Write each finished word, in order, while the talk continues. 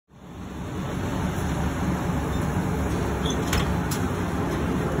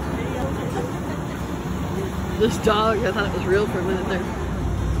This dog, I thought it was real for a minute there.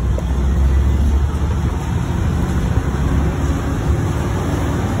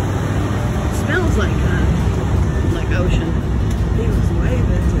 It smells like ocean. He was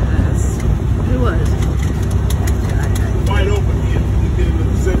waving to us. Who was? Wide open. He get into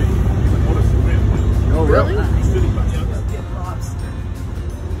the city. What is the wind? Oh, really? The city by the Let's get lobster.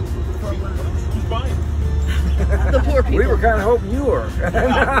 He's fine. The poor people. We were kind of hoping you were.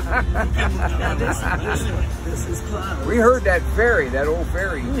 Now this is close. We heard that ferry, that old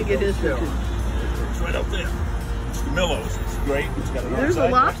ferry. Let me get his picture. It's right up there. It's the Millows. It's great. It's got an There's a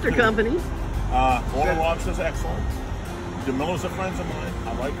outside lobster next to it. company. All the lobster's excellent. The Millows are friends of mine.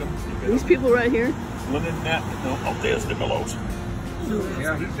 I like them. These people right here. Linen net. No, oh, there's the Millows.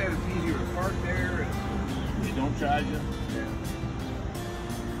 Yeah, he said it's easier to park there. They don't charge you.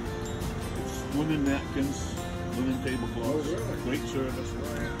 It's linen napkins, linen tablecloths. Oh, really? Great service. You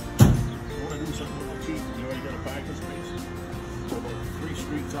want to do something a little cheap? You already got a parking space. Go about 3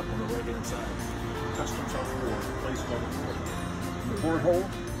 streets up on the right-hand side. Customs House 4, place called the Port. The porthole?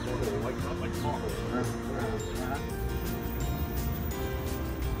 Porthole, like not like small.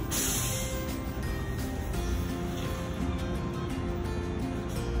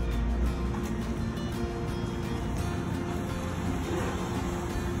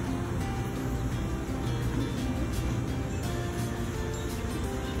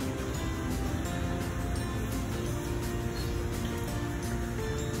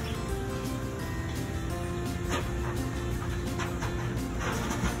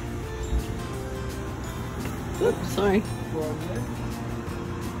 Oops, sorry. You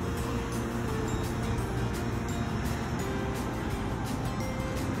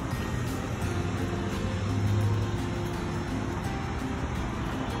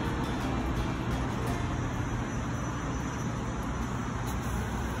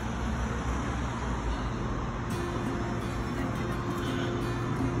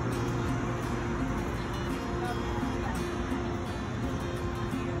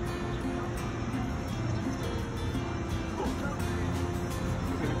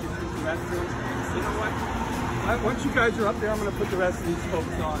know what? Once you guys are up there, I'm going to put the rest of these folks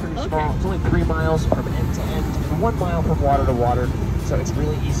on. Okay. Small. It's only 3 miles from end to end and 1 mile from water to water, so it's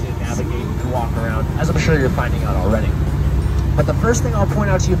really easy to navigate and walk around, as I'm sure you're finding out already. But the first thing I'll point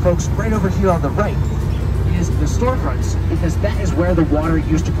out to you folks right over here on the right is the storefronts, because that is where the water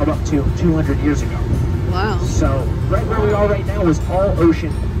used to come up to 200 years ago. Wow. So right where we are right now is all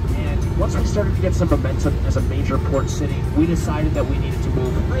ocean, and once we started to get some momentum as a major port city, we decided that we needed to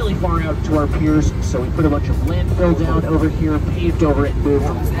move really far out to our piers, so we put a bunch of landfill down over here, paved over it, moved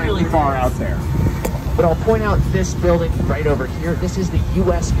really far out there. But I'll point out this building right over here. This is the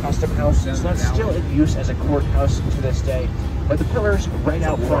U.S. Custom House, so that's still in use as a courthouse to this day. But the pillars right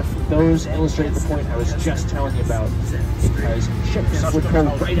out front, those illustrate the point I was just telling you about, because ships would pull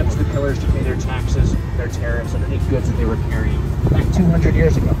right up to the pillars to pay their taxes, their tariffs, and any goods that they were carrying back 200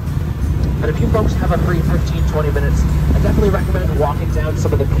 years ago. But if you folks have a free 15-20 minutes, I definitely recommend walking down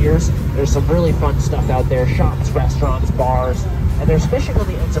some of the piers. There's some really fun stuff out there, shops, restaurants, bars, and there's fishing on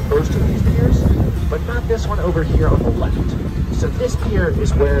the ends of most of these piers, but not this one over here on the left. So this pier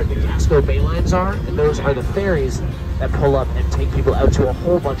is where the Casco Bay lines are, and those are the ferries that pull up and take people out to a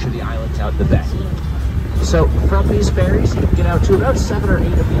whole bunch of the islands out in the bay. So from these ferries, you can get out to about 7 or 8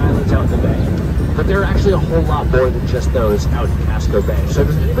 of the islands out in the bay. But there are actually a whole lot more than just those out in Casco Bay. So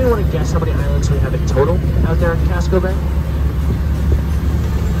does anybody want to guess how many islands we have in total out there in Casco Bay?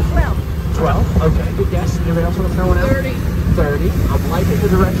 12. 12? Okay, good guess. Anybody else want to throw one out? 30. 30. I'm liking the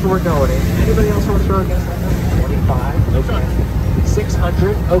direction we're going in. Anybody else want to throw a guess right now? 25. Okay.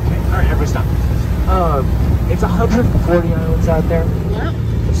 600. Okay. All right, everybody stop. It's 140 islands out there. Yep.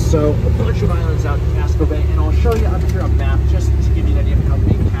 So a bunch of islands out in Casco Bay, and I'll show you up here a map just to give you an idea of how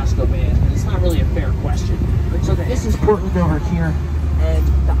big Casco Bay is, because it's not really a fair question. So this is Portland over here, and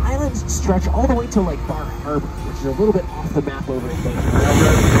the islands stretch all the way to like Bar Harbor, which is a little bit off the map over here.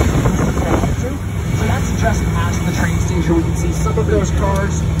 So that's just past the train station. We can see some of those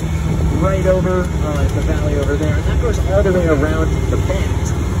cars right over the valley over there, and that goes all the way around the bend.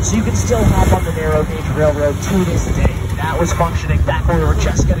 So you can still hop on the narrow gauge railroad to this day. That was functioning back when we were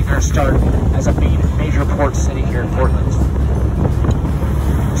just getting our start as a major port city here in Portland.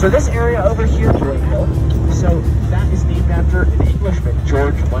 So this area over here, Joy Hill, so that is named after an Englishman,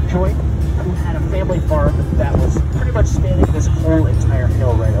 George Lovejoy, who had a family farm that was pretty much spanning this whole entire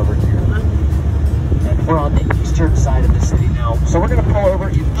hill right over here. And we're on the eastern side of the city now. So we're going to pull over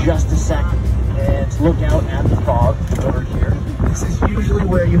in just a second and look out at the fog over here. This is usually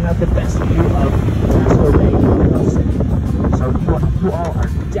where you have the best view of Casco Bay City. So So you all are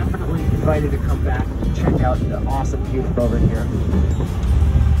definitely invited to come back and check out the awesome view from over here.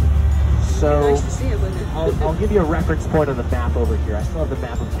 So Nice to see it, wouldn't it? I'll give you a reference point on the map over here. I still have the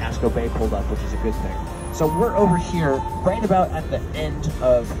map of Casco Bay pulled up, which is a good thing. So we're over here, right about at the end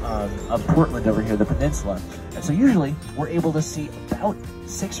of Portland over here, the peninsula. And so usually we're able to see about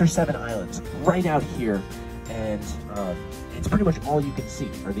 6 or 7 islands right out here. And it's pretty much all you can see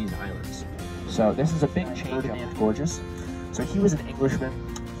are these islands. So this is a big change. Ferdinand Gorgeous. So he was an Englishman.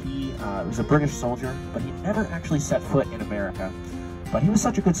 He was a British soldier, but he never actually set foot in America. But he was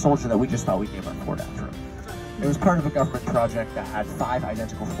such a good soldier that we just thought we'd name our fort after him. It was part of a government project that had 5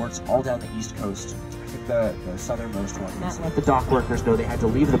 identical forts all down the East Coast. I think the southernmost one. That let the dock workers know they had to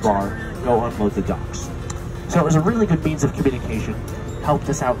leave the bar, go unload the docks. So it was a really good means of communication. Helped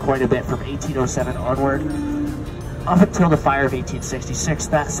us out quite a bit from 1807 onward. Up until the fire of 1866,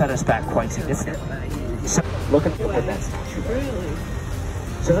 that set us back quite significantly. So look at that statue there. Really?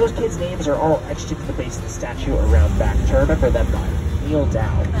 So those kids' names are all etched into the base of the statue around back. To remember them by Neil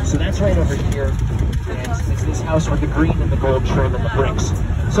Dow. So that's right over here. And it's this house with the green and the gold trim and the bricks.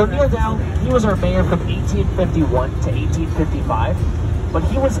 So Neil Dow, he was our mayor from 1851 to 1855, but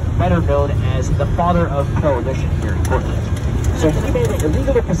he was better known as the father of Prohibition here in Portland. So he made it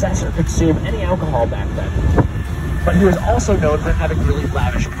illegal to possess or consume any alcohol back then. But he was also known for having really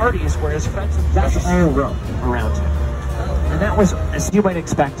lavish parties where his friends and that's all room around him. And that was, as you might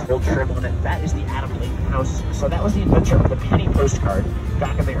expect, gold trim on it. That is the Adam Layton House. So that was the inventor of the penny postcard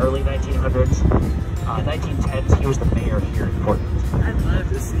back in the early 1900s. 1910s, he was the mayor here in Portland. I'd love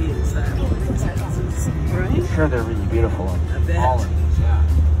to see inside one of these houses. Right? I'm sure they're really beautiful. I bet. All of these,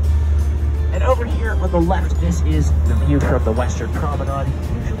 yeah. And over here on the left, this is the view from the Western Promenade.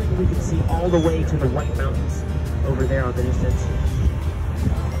 Usually we can see all the way to the White Mountains over there on the distance.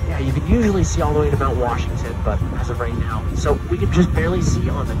 Yeah, you can usually see all the way to Mount Washington, but as of right now, so we can just barely see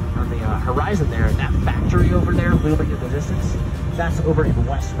on the horizon there, that factory over there looming in the distance. That's over in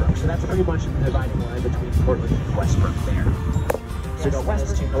Westbrook, so that's pretty much the dividing line between Portland and Westbrook there. So you know,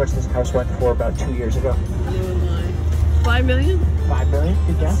 West, how much this house went for about 2 years ago? Oh my. 5 million? 5 million,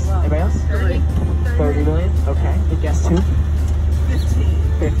 good guess. Anybody else? 30 million, okay, good guess too.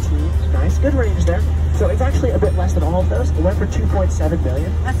 15, nice, good range there. So it's actually a bit less than all of those. It went for 2.7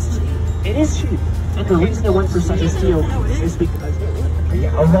 million. That's cheap. It is cheap. And the reason it went for such a steal is because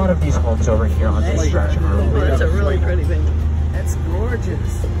a lot of these homes over here on this stretch are Oh, that's a really pretty thing. That's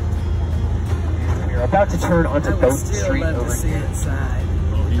gorgeous. We're about to turn onto I Boat would still Street love over to see here. inside.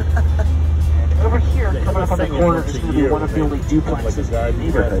 And over here, coming up on the corner, is going to be one of the only duplexes in the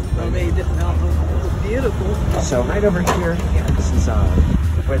neighborhood. Oh, beautiful. So right over here, yeah, this is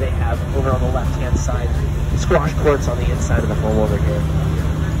where they have, over on the left-hand side, squash courts on the inside of the home over here.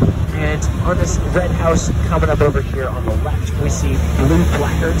 And on this red house coming up over here on the left, we see blue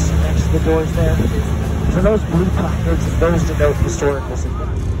placards next to the doors there. So those blue placards, those denote historical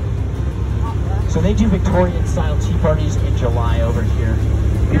significance. So they do Victorian-style tea parties in July over here.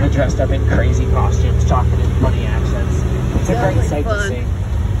 People dressed up in crazy costumes, talking in funny accents. It's a great sight to see.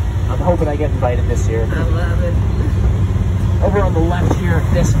 I'm hoping I get invited this year. I love it. Over on the left here,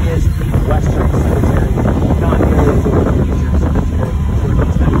 this is the Western Cemetery. Not nearly as old as the Eastern Cemetery.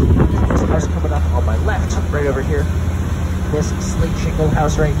 This house coming up on my left, right over here. This slate shingle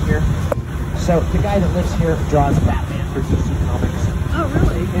house right here. So the guy that lives here draws Batman for DC Comics. Oh,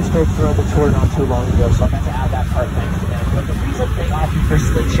 really? His folks were on the tour not too long ago, so I got to add that part thanks to them. But the reason they opted for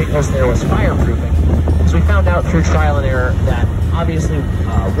slate shingles there was fireproofing. So we found out through trial and error that obviously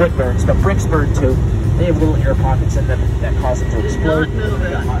wood burns, but bricks burn too. They have little air pockets in them that cause them to explode. Did not know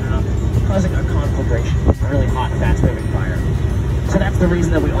that. Hot enough, causing a conflagration, a really hot, fast-moving fire. So that's the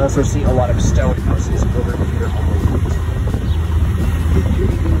reason that we also see a lot of stone houses over here on the right.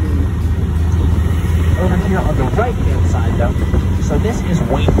 Over here on the right-hand side, though, so this is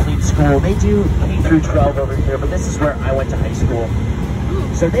Waynfleet School. They do K through 12 over here, but this is where I went to high school.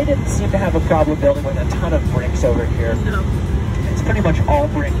 So they didn't seem to have a problem building with a ton of bricks over here. No. It's pretty much all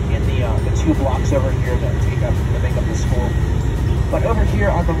brick in the 2 blocks over here that make up the school. But over here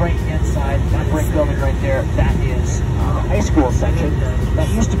on the right-hand side, that brick building right there, that is the high school section. That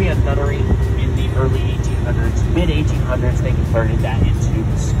used to be a nunnery in the early 1800s, mid-1800s. They converted that into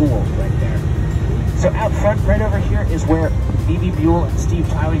the school right there. So out front, right over here, is where Phoebe Buell and Steve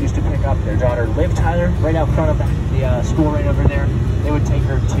Tyler used to pick up their daughter, Liv Tyler, right out front of the school right over there. They would take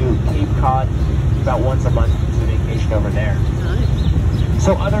her to Cape Cod about once a month to vacation over there. Nice.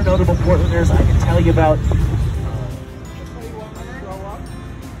 So other notable Portlanders I can tell you about.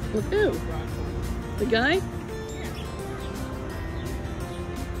 Look who? The guy?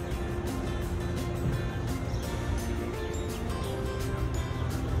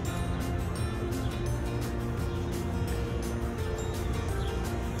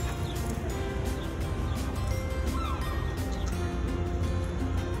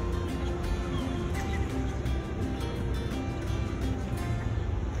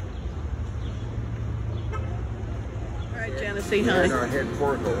 to say We're in hi. our head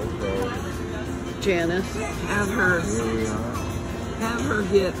porthole, so Janice. Have her, here we are. have her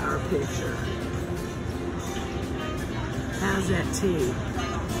get our picture. How's that tea?